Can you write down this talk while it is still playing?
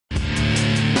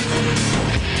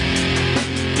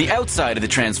The outside of the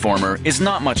transformer is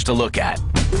not much to look at.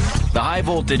 The high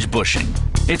voltage bushing.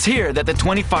 It's here that the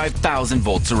 25,000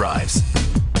 volts arrives.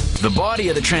 The body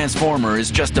of the transformer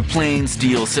is just a plain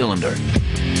steel cylinder.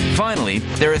 Finally,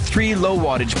 there are 3 low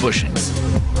wattage bushings.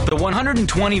 The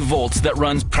 120 volts that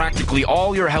runs practically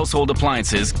all your household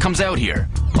appliances comes out here,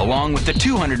 along with the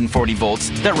 240 volts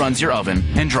that runs your oven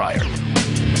and dryer.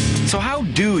 So how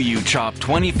do you chop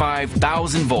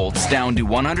 25,000 volts down to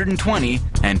 120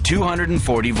 and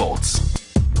 240 volts?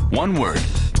 One word: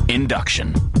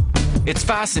 induction. It's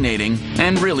fascinating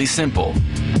and really simple.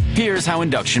 Here's how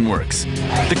induction works.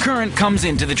 The current comes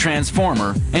into the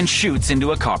transformer and shoots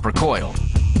into a copper coil.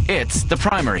 It's the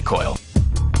primary coil.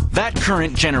 That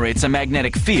current generates a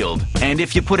magnetic field, and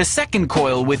if you put a second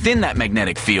coil within that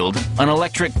magnetic field, an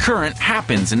electric current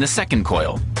happens in the second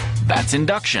coil. That's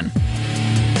induction.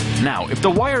 Now, if the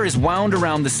wire is wound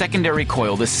around the secondary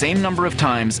coil the same number of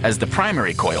times as the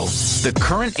primary coil, the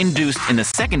current induced in the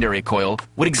secondary coil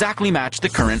would exactly match the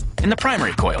current in the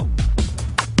primary coil.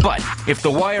 But if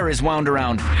the wire is wound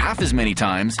around half as many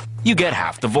times, you get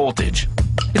half the voltage.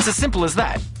 It's as simple as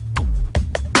that.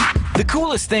 The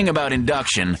coolest thing about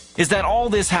induction is that all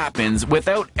this happens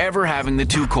without ever having the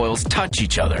 2 coils touch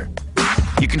each other.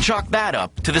 You can chalk that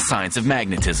up to the science of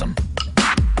magnetism.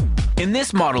 In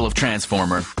this model of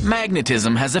transformer,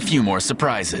 magnetism has a few more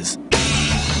surprises.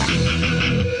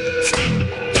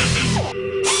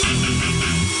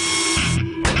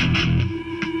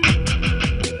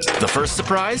 The first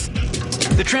surprise?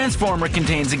 The transformer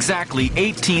contains exactly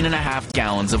 18.5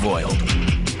 gallons of oil.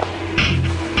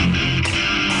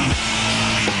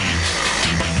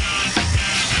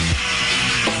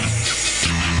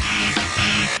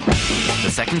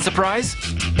 The second surprise?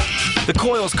 The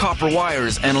coil's copper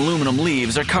wires and aluminum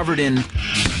leaves are covered in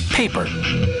paper.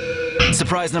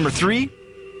 Surprise number 3?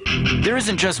 There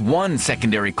isn't just one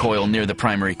secondary coil near the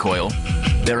primary coil.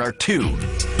 There are 2.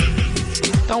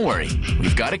 Don't worry,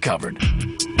 we've got it covered.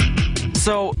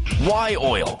 So, why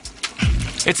oil?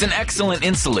 It's an excellent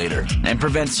insulator and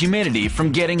prevents humidity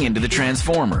from getting into the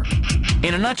transformer.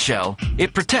 In a nutshell,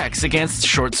 it protects against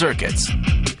short circuits.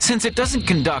 Since it doesn't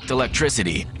conduct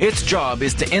electricity, its job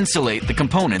is to insulate the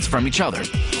components from each other.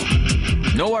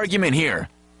 No argument here.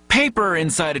 Paper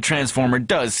inside a transformer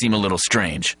does seem a little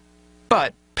strange.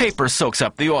 But paper soaks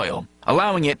up the oil,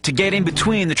 allowing it to get in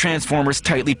between the transformer's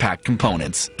tightly packed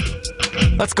components.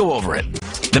 Let's go over it.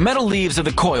 The metal leaves of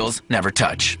the coils never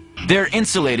touch. They're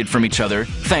insulated from each other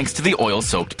thanks to the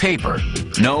oil-soaked paper.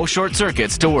 No short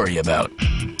circuits to worry about.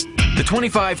 The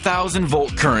 25,000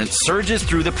 volt current surges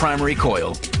through the primary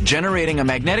coil, generating a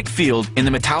magnetic field in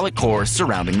the metallic core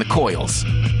surrounding the coils.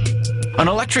 An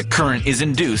electric current is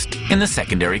induced in the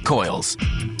secondary coils.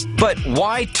 But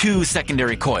why 2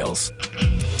 secondary coils?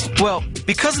 Well,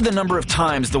 because of the number of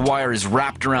times the wire is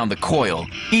wrapped around the coil,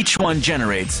 each one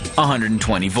generates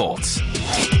 120 volts.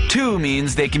 2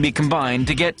 means they can be combined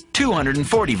to get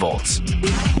 240 volts.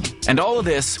 And all of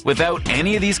this without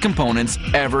any of these components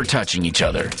ever touching each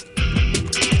other.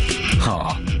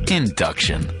 Oh,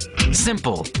 induction.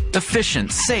 Simple,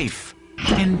 efficient, safe.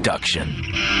 Induction.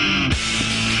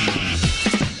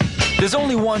 There's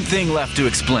only one thing left to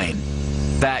explain.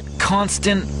 That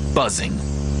constant buzzing.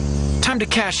 Time to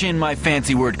cash in my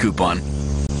fancy word coupon.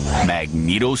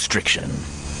 Magnetostriction.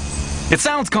 It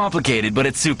sounds complicated, but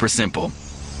it's super simple.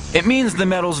 It means the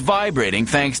metal's vibrating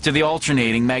thanks to the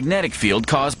alternating magnetic field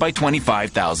caused by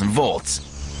 25,000 volts.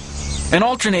 An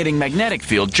alternating magnetic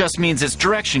field just means its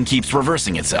direction keeps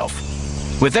reversing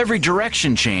itself. With every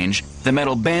direction change, the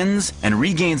metal bends and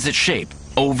regains its shape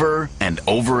over and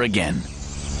over again.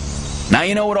 Now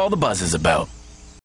you know what all the buzz is about.